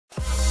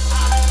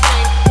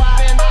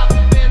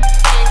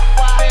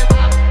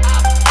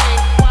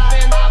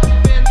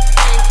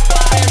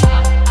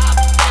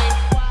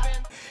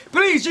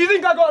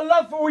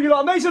you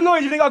lot. Make some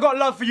noise. You think I got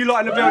love for you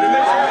lot in the building?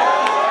 Make some noise.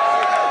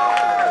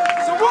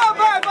 So what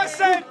about if I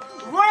said,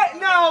 right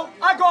now,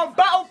 I got a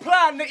battle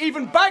plan that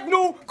even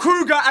Bagnall,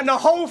 Kruger, and the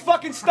whole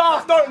fucking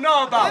staff don't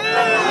know about.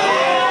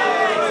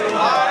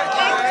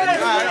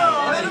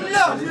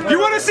 You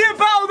want to see a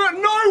battle that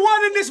no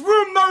one in this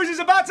room knows is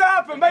about to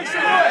happen? Make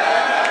some noise.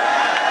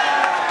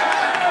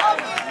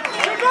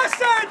 If I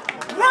said,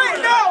 right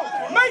now,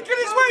 making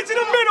his way to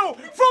the middle,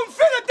 from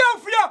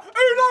Philadelphia,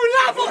 Uno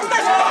LAVOZ,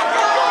 let's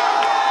fucking go!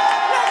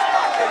 Let's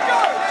fucking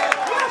go!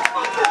 Let's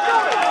fucking go!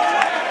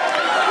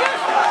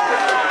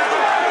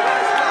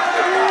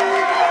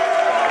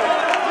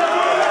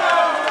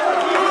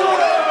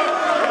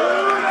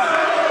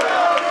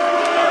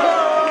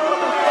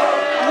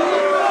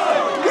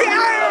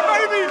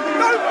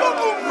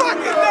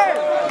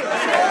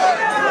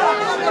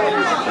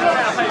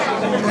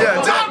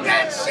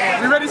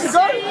 You ready to go?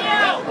 What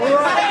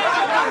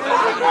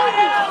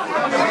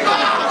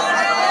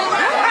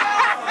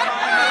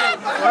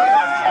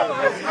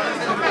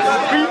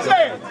are you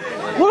saying?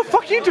 What the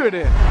fuck are you doing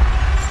here?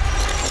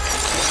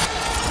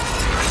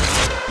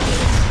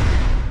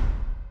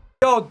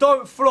 Yo,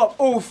 don't flop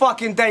all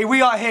fucking day.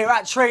 We are here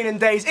at Training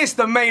Days. It's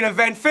the main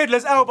event.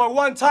 Fiddler's Elbow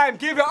one time.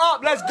 Give it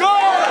up. Let's go!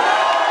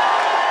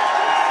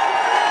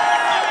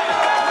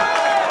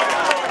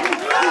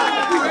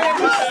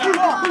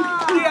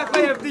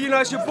 DFAFD, you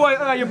know, it's your boy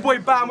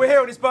Bam. We're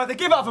here on his birthday.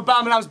 Give it up for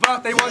Bam and Lam's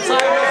birthday one time. Let's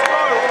go.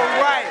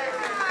 All right.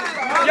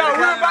 Yo,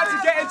 we're about to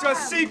get into a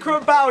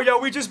secret battle, yo.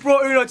 We just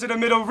brought Uno to the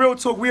middle. Real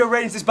talk, we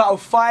arranged this battle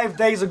 5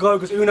 days ago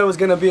because Uno was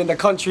going to be in the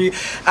country.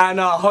 And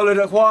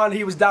Holiday Juan,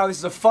 he was down. This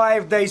is a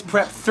 5 days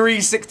prep,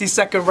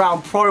 360-second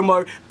round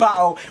promo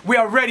battle. We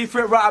are ready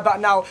for it right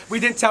about now. We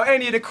didn't tell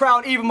any of the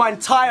crowd, even my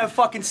entire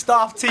fucking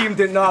staff team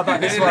didn't know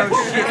about this one.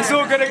 It's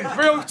all gonna,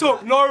 real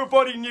talk,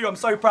 nobody knew. I'm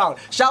so proud.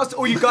 Shouts to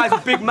all you guys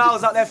with big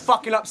mouths out there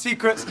fucking up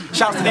secrets.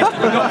 Shouts to these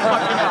people not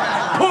fucking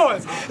up.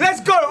 Pause. Let's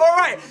go, all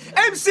right.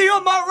 MC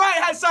on my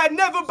right hand side,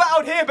 never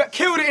battled here but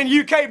killed it in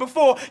UK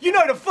before. You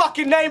know the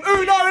fucking name,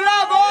 Uno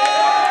LAVOZ!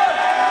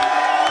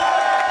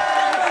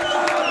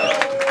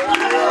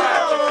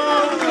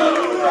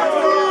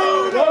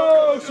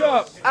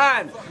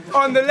 And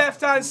on the left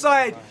hand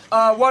side,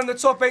 won the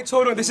top 8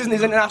 tournament. This isn't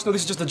his international,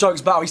 this is just a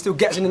jokes battle. He still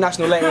gets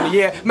international later in the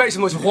year. Make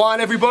some noise for Juan,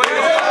 everybody.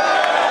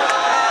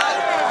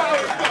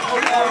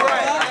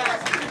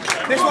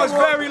 This was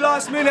very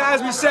last minute,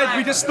 as we said.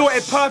 We just thought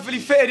it perfectly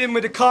fitted in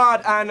with the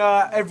card, and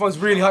everyone's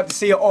really hyped to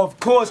see it. Of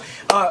course,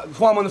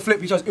 Juan on the flip,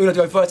 he chose Uno to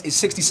go first. It's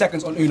 60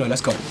 seconds on Uno.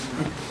 Let's go.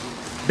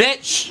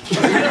 Bitch!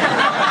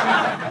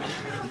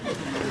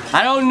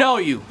 I don't know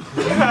you.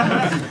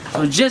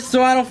 So just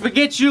so I don't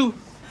forget you,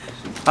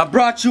 I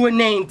brought you a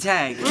name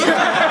tag.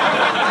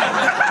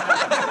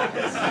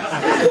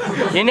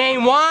 Your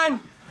name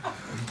Juan?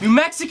 You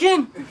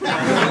Mexican?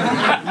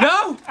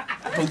 No?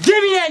 Well,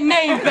 give me that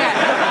name back!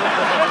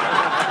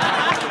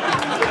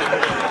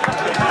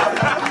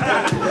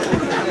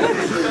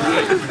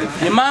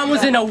 Your mom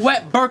was in a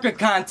wet burqa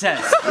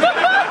contest.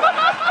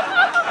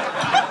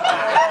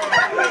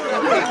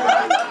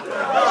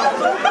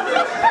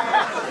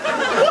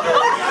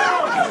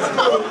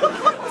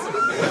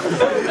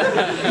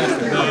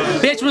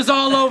 Bitch was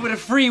all over the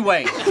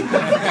freeway.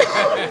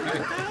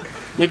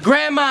 Your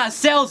grandma a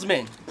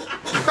salesman.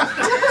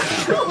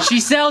 She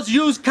sells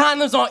used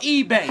condoms on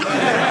eBay.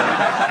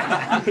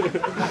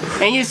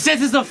 And your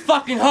sister's a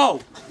fucking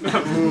hoe.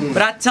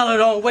 But I tell her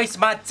don't waste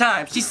my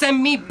time. She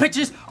send me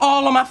pictures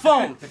all on my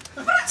phone.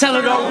 Tell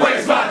her don't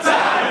waste my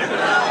time.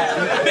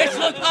 Bitch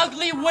look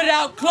ugly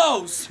without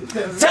clothes.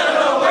 Tell her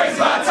don't waste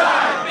my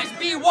time. Bitch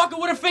be walking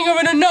with her finger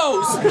in her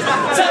nose. Tell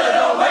her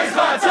don't waste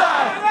my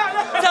time.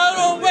 Tell her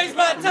don't waste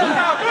my time.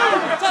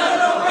 Tell her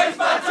don't waste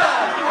my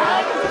time.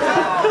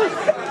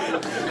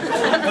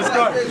 Let's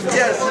go.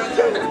 Yes.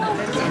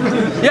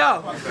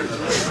 Yo,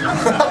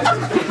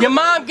 your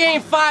mom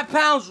gained 5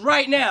 pounds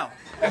right now.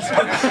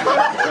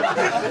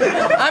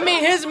 I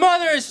mean, his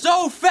mother is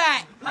so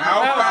fat.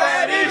 How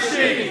fat is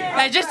she?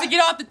 That just to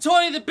get off the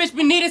toilet, the bitch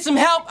be needing some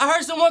help. I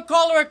heard someone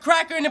call her a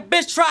cracker and the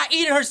bitch try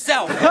eating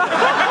herself.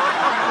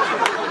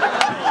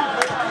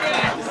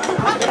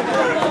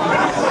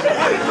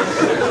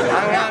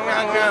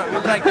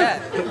 Like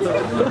that.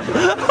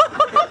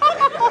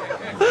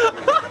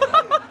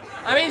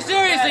 I mean,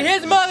 seriously,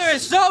 his mother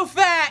is so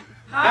fat.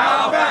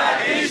 How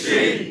fat is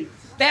she?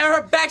 That on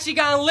her back she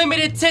got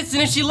unlimited tits,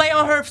 and if she lay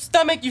on her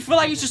stomach, you feel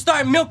like you should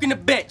start milking the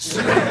bitch.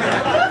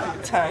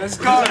 Let's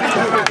go.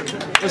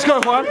 Let's go,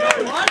 Juan.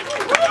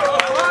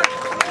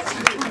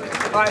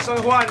 Alright, so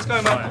Juan, let's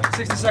go, man.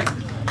 60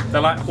 seconds.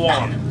 They're like,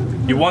 Juan,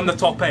 you won the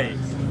top 8.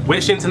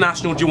 Which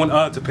international do you want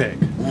her to pick?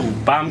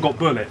 Bam got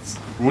bullets,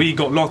 Ree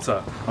got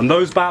Lotta. On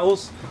those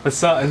battles, for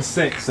certain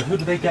 6. So who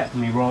do they get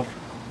from me, Rob?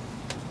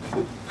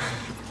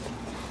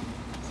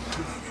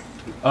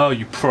 Oh,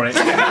 you prick.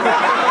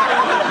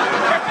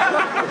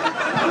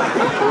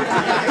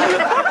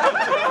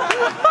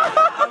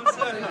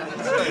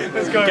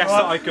 Guess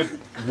that I could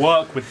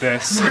work with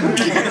this.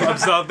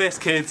 Observe this,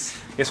 kids.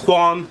 It's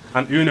Juan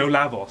and Uno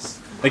LAVOZ.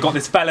 They got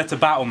this fella to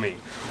battle me.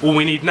 All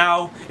we need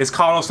now is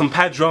Carlos and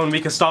Pedro and we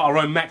can start our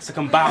own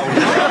Mexican battle.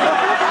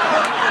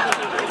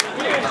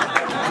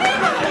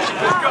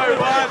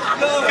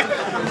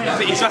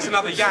 He's just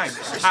another yank,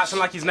 acting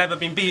like he's never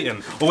been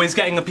beaten, always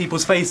getting in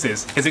people's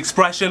faces. His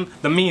expression,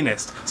 the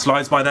meanest,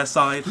 slides by their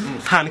side,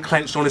 hand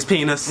clenched on his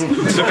penis,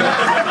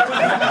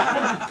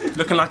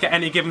 looking like at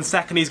any given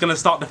second he's going to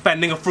start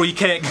defending a free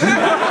kick.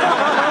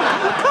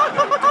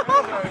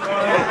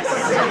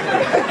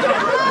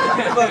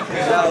 But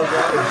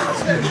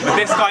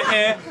this guy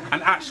here,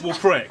 an actual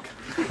prick.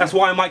 That's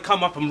why I might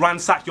come up and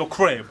ransack your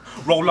crib,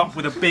 roll up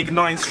with a big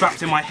 9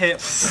 strapped in my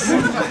hip,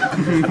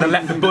 and then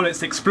let the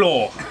bullets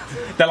explore.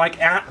 They're like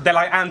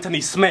Anthony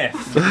Smith.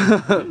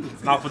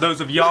 Now, for those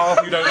of y'all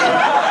who don't know,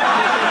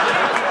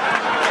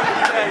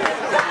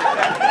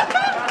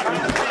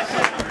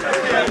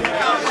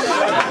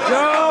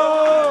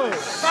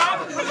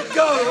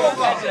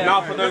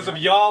 now for those of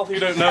y'all who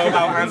don't know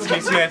about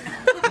Anthony Smith,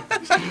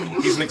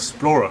 he's an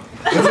explorer.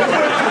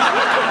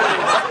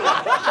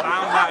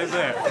 That is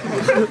it.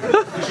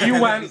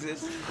 You went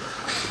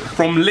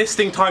from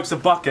listing types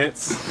of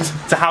buckets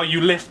to how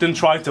you lift and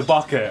try to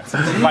bucket.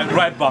 Like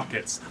red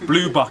buckets,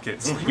 blue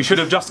buckets. You should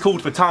have just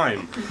called for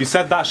time. You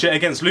said that shit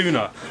against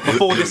Luna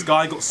before this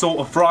guy got sort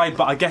of fried,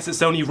 but I guess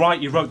it's only right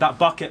you wrote that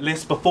bucket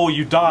list before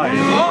you died.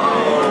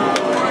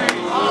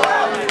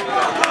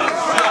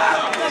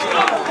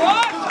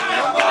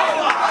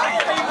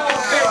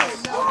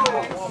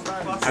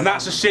 And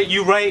that's the shit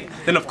you rate,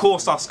 then of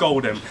course I'll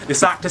scold him.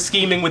 This actor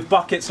scheming with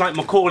buckets like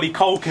Macaulay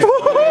Culkin.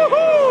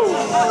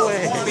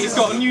 But he's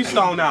got a new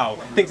style now,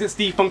 thinks it's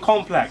deep and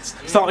complex.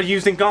 Started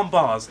using gun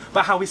bars,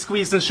 but how he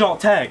squeezed and shot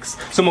text.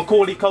 So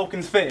Macaulay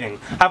Culkin's fitting.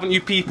 Haven't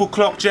you people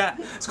clocked yet?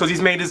 It's because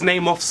he's made his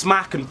name off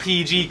smack and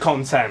PG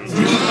content.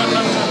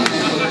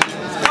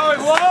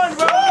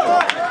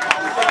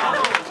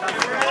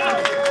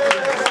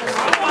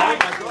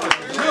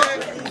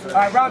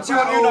 Alright, round 2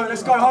 on Uno,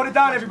 let's go, hold it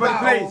down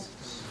everybody please.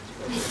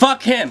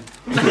 Fuck him.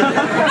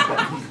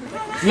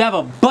 You have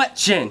a butt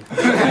chin.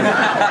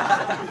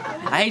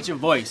 I hate your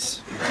voice.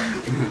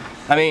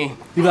 I mean,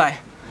 you be like,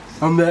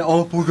 I'm that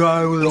awful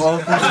guy with an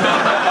awful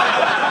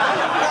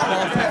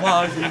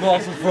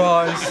awful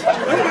fries.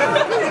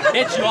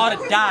 Bitch, you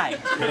ought to die.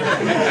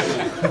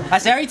 I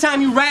said, every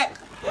time you rap,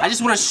 I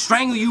just want to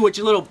strangle you with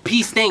your little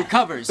pea-stained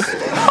covers.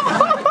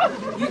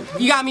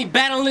 You got me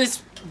battling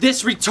this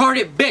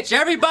retarded bitch.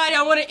 Everybody,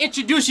 I want to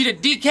introduce you to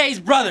DK's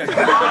brother.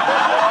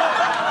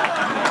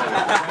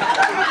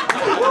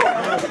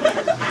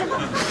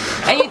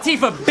 And your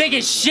teeth are big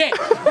as shit.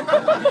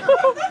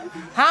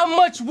 How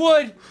much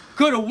wood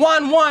could a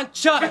Juan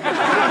chuck?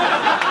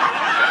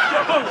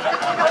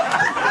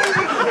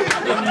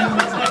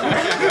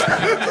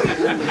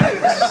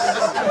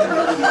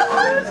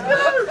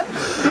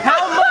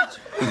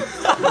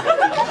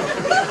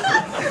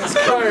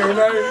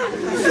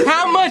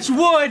 How much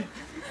wood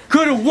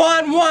could a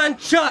Juan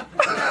chuck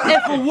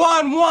if a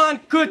Juan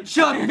could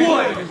chuck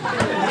wood?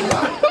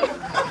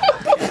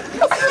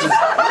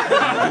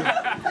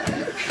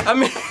 I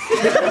mean,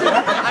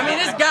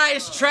 this guy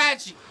is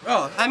trashy.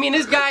 Oh, I mean,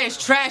 this guy is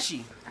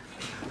trashy.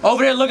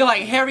 Over there looking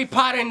like Harry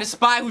Potter and the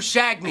Spy Who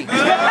Shagged Me.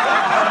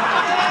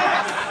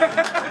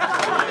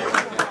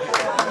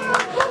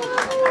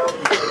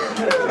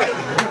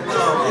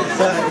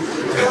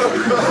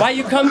 Why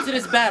you come to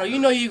this battle? You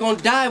know you're gonna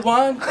die,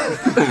 Juan.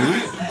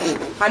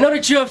 I know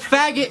that you're a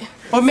faggot,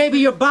 or maybe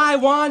you're bi,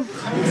 Juan.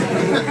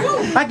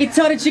 I can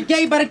tell that you're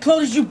gay by the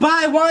clothes you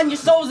buy, Juan. Your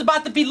soul's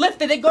about to be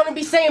lifted. They're gonna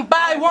be saying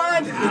bye,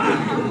 Juan.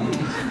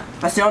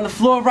 I said on the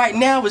floor right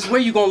now is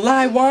where you gonna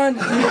lie, Juan.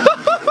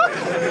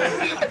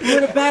 You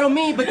wanna battle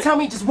me, but tell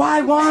me just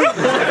why, Juan.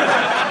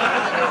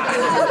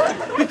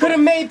 We could have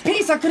made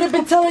peace. I could have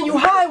been telling you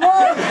hi,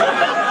 Juan.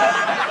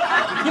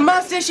 Your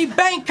mom says she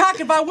bang cock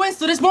if I win,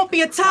 so this won't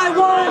be a tie,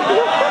 Juan.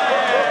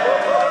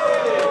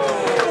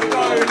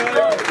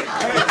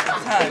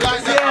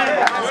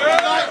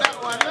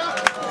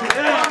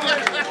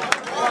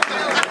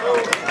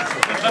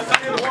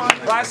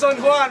 Right, it's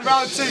on Juan,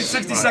 round 2,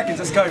 60 seconds,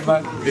 let's go,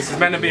 man. This is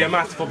meant to be a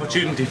massive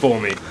opportunity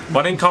for me,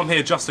 but I didn't come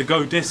here just to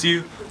go diss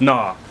you.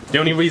 Nah, the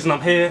only reason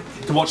I'm here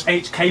is to watch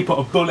HK put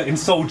a bullet in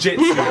Soul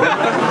Jitsu.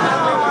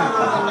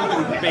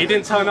 But he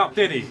didn't turn up,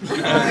 did he?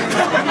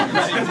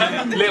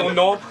 Little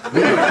nod.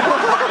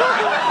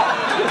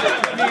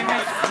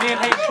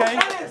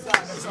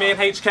 Me and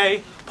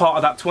HK, part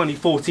of that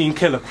 2014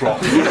 killer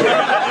crop.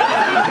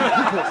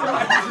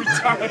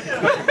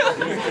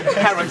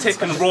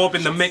 Heretic and Rob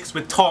in the mix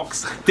with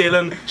Tox,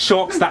 Dylan,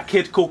 Shocks, that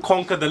kid called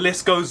Conquer, the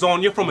list goes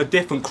on. You're from a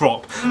different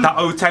crop. That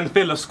 010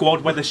 Villa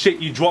squad where the shit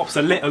you drop's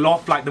a little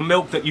off like the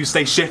milk that you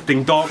stay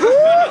shifting, dog.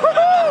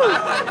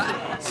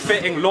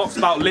 Spitting lots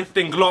about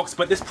lifting glocks,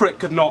 but this prick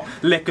could not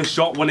lick a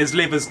shot when his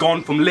liver's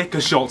gone from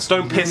liquor shots.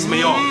 Don't piss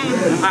me off.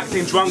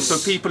 Acting drunk so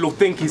people will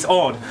think he's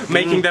odd,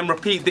 making them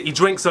repeat that he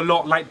drinks a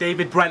lot like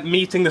David Brent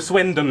meeting the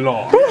Swindon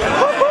Law.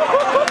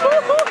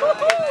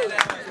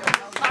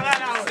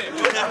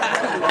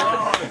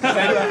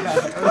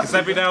 Because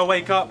every day I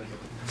wake up,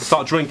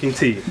 start drinking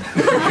tea.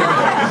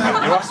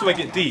 Or else I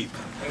get deep.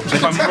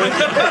 If I'm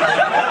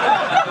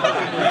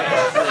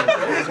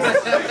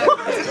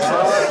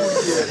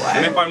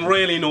and if I'm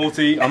really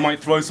naughty, I might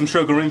throw some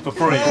sugar in for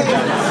free.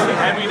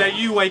 Every day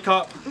you wake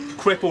up,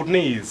 crippled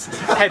knees,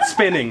 head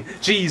spinning,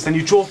 geez, then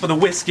you draw for the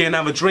whiskey and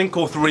have a drink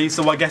or three,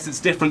 so I guess it's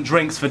different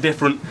drinks for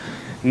different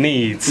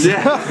needs.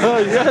 Yeah.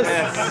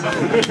 Yes.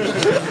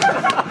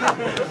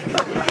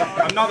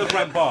 Another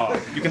Brent bar.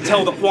 You can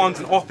tell that Juan's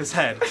an off his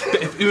head,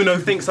 but if Uno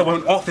thinks I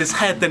won't off his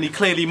head, then he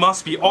clearly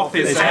must be off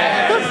his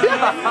head.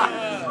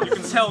 You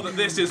can tell that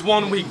this is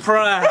 1 week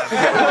prayer.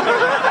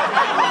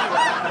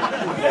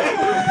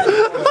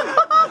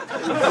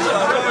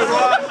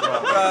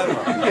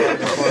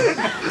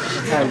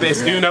 But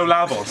it's Uno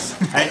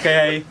LAVOZ,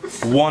 aka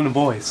one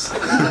voice.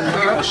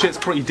 That shit's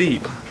pretty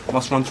deep,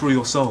 must run through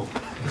your soul.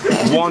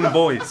 One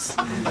voice.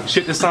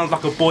 Shit just sounds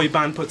like a boy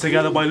band put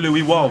together by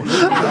Louis Walsh.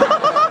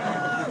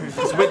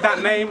 So with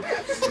that name,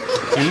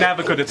 you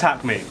never could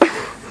attack me.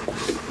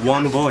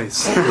 One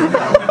voice.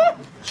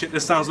 Shit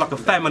just sounds like a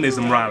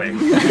feminism rally.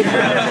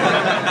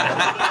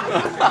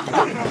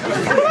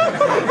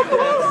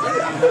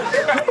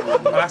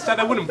 And I said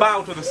I wouldn't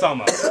bow to the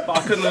summer, but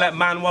I couldn't let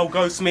Manuel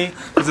ghost me,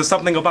 because there's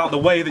something about the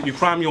way that you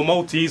cram your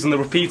Maltese and the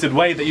repeated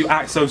way that you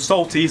act so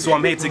salty, so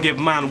I'm here to give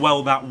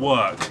Manuel that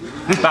work.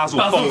 Basil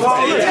Fawlty.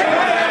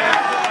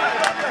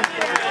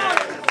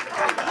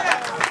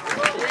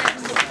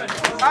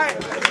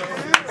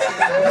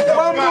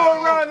 One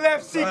more round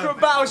left, secret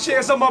battle shit,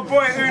 it's on my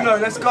boy Uno,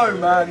 let's go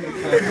man.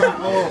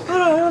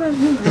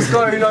 Let's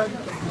go Uno.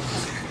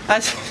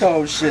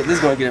 Oh shit, this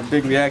is gonna get a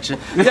big reaction.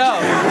 Yo!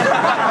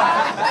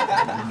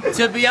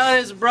 To be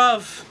honest,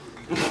 bruv,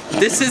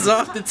 this is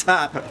off the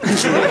top. And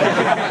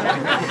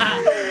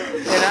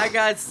I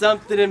got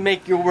something to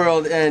make your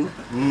world end.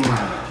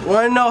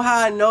 Wanna know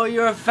how I know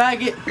you're a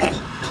faggot?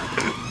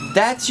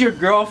 That's your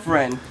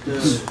girlfriend.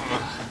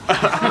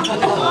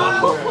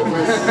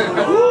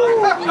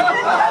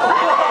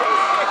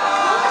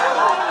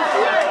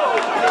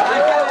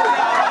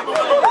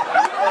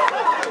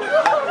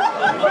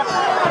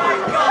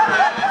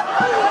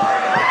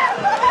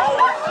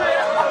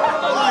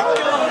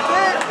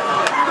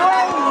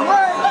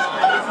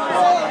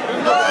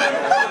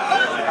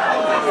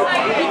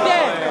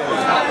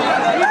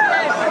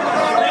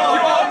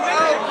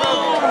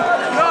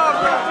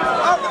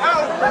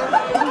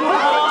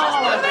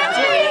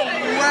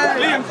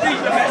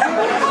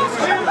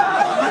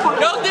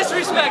 No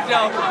disrespect,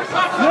 though.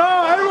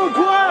 No, everyone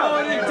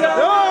quiet!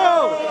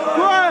 No!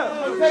 Quiet!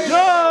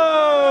 No!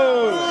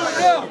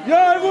 Yo,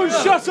 everyone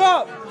shut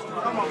up!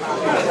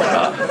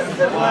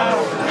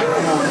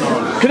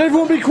 Can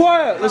everyone be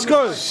quiet? Let's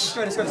go. I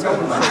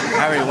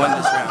already won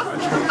this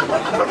round.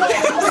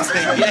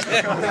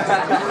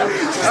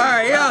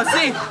 Alright, yo,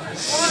 see.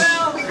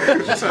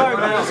 Let's go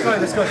man,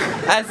 let's go. I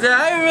said,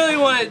 I didn't really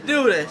want to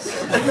do this.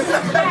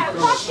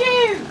 Fuck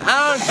you!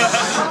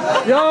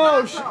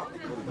 Yo,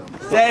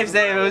 Save,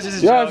 it was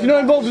just a yo, joke. if you're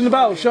not involved in the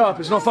battle, shut up.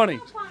 It's not funny.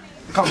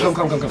 Come.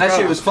 That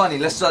shit was funny.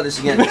 Let's start this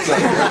again. Okay.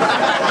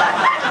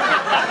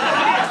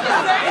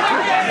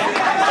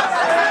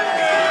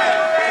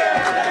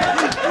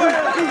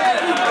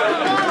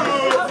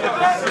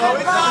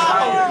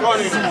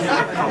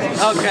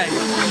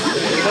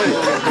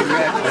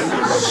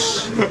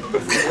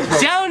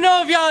 See, I don't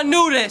know if y'all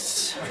knew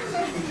this.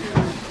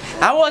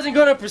 I wasn't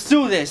gonna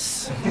pursue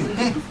this,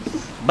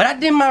 but I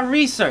did my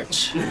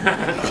research.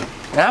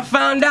 And I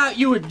found out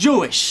you were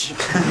Jewish.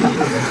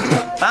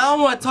 I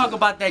don't want to talk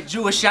about that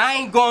Jewish shit. I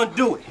ain't gonna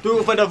do it. Do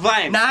it for the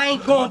vibe. Nah, I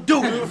ain't gonna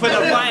do it. For the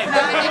vibe.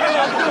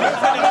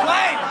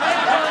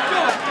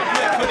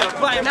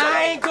 Nah,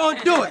 I ain't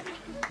gonna do it.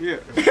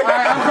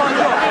 Alright, I'm gonna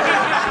do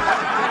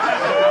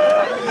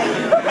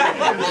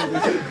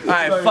it.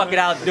 Alright, fuck it,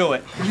 I'll do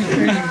it.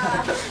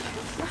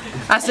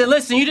 I said,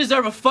 listen, you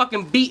deserve a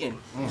fucking beating.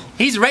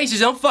 He's racist,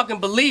 don't fucking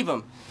believe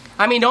him.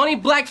 I mean, the only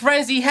black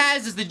friends he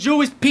has is the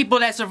Jewish people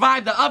that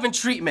survived the oven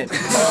treatment.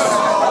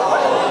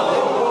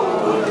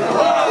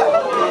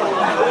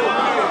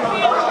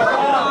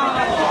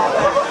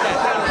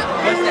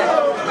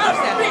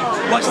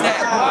 What's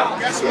that?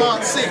 That's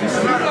Mark 6.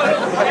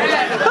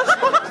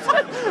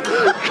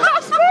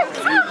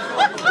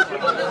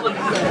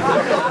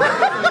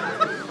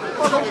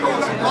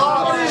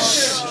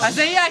 I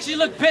said, he actually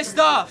looked pissed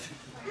off.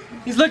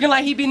 He's looking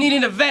like he be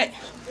needing a vet.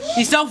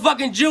 He's so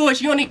fucking Jewish,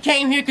 he only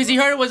came here because he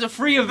heard it was a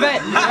free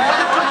event.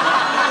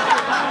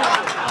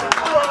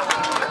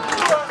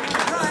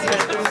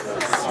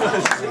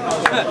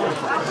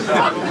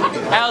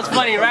 That was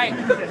funny, right?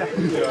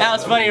 That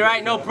was funny,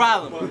 right? No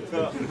problem.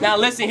 Now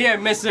listen here,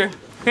 mister.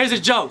 Here's a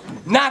joke.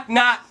 Knock,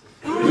 knock.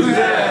 Who's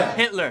there?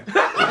 Hitler.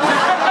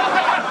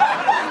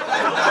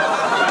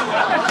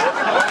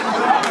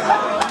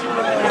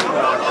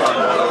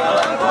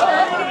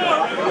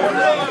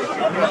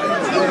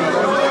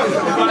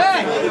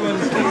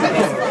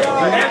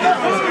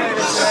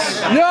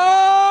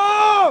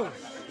 No!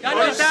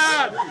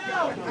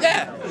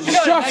 Yeah.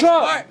 Shut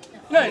up!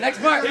 No, next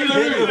part.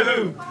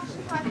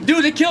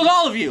 dude that killed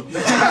all of you.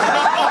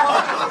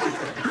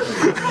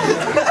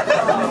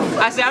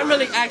 I said, I'm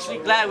really actually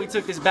glad we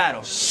took this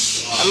battle.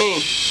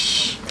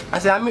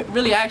 I'm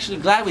really actually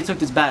glad we took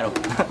this battle.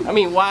 I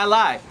mean, why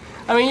lie?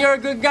 I mean, you're a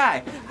good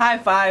guy. High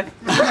five.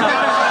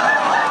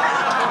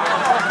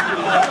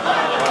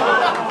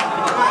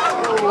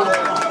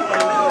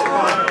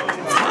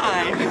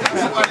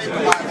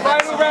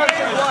 Final round to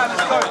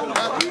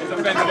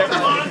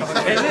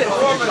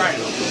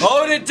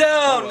Hold it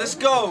down, let's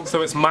go.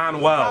 So it's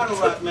Manuel.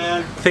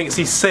 Thinks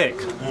he's sick.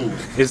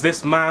 Is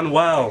this man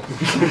well?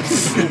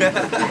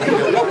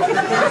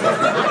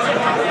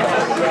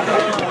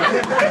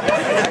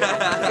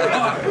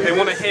 They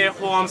want to hear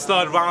Juan's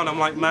third round. I'm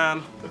like,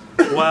 man,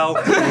 well.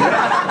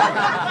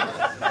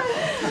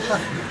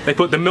 They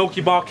put the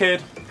Milky Bar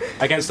Kid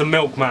against the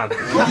Milkman.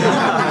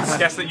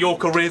 Guess that your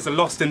career's a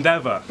lost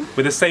endeavour,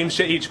 with the same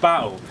shit each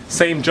battle,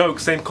 same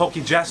jokes, same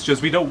cocky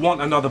gestures. We don't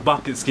want another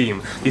bucket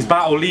scheme. These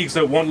battle leagues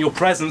don't want your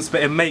presence,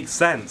 but it makes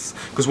sense,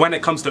 because when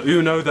it comes to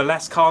Uno, the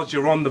less cards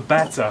you're on, the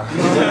better.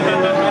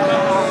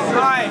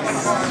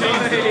 Nice.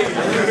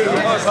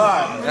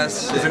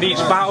 Because in each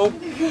battle,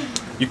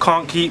 you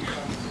can't keep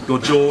your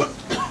jaw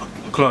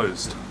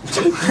closed.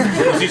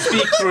 Because you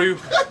speak through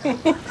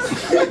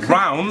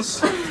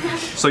rounds,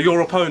 so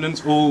your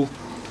opponents will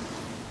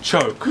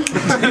choke.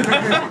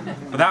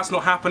 But that's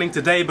not happening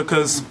today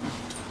because,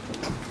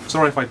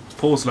 sorry if I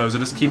pause loads, I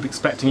just keep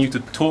expecting you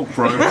to talk,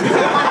 bro.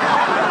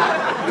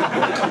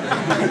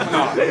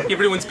 No, he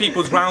ruins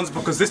people's rounds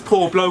because this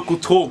poor bloke will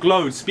talk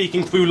loads,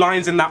 speaking through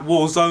lines in that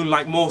war zone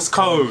like Morse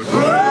code.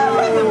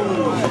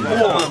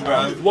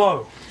 Whoa,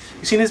 whoa.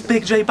 You seen this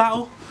Big J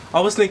battle? I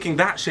was thinking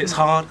that shit's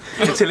hard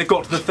until it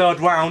got to the third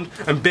round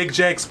and Big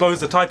J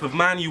exposed the type of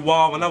man you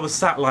are, and I was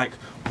sat like,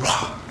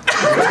 rah.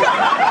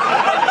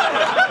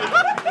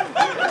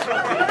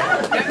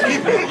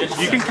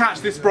 You can catch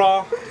this,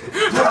 brah.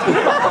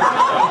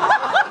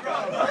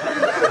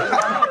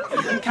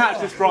 You can catch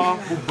this, brah,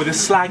 with a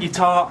slaggy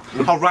tart,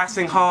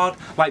 harassing hard,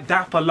 like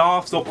dapper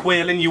laughs or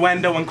queer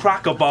innuendo and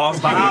cracker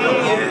bars. But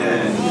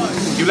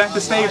you left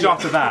the stage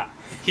after that.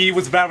 He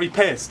was very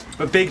pissed,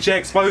 but Big J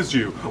exposed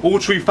you. All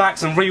true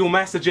facts and real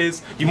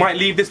messages. You might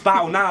leave this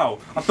battle now.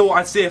 I thought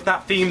I'd see if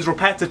that theme's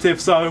repetitive,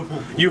 so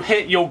you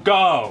hit your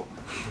girl.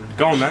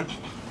 Go on, man.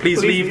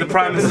 Please leave the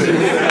premises.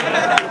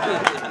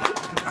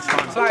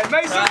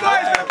 Make some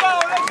noise for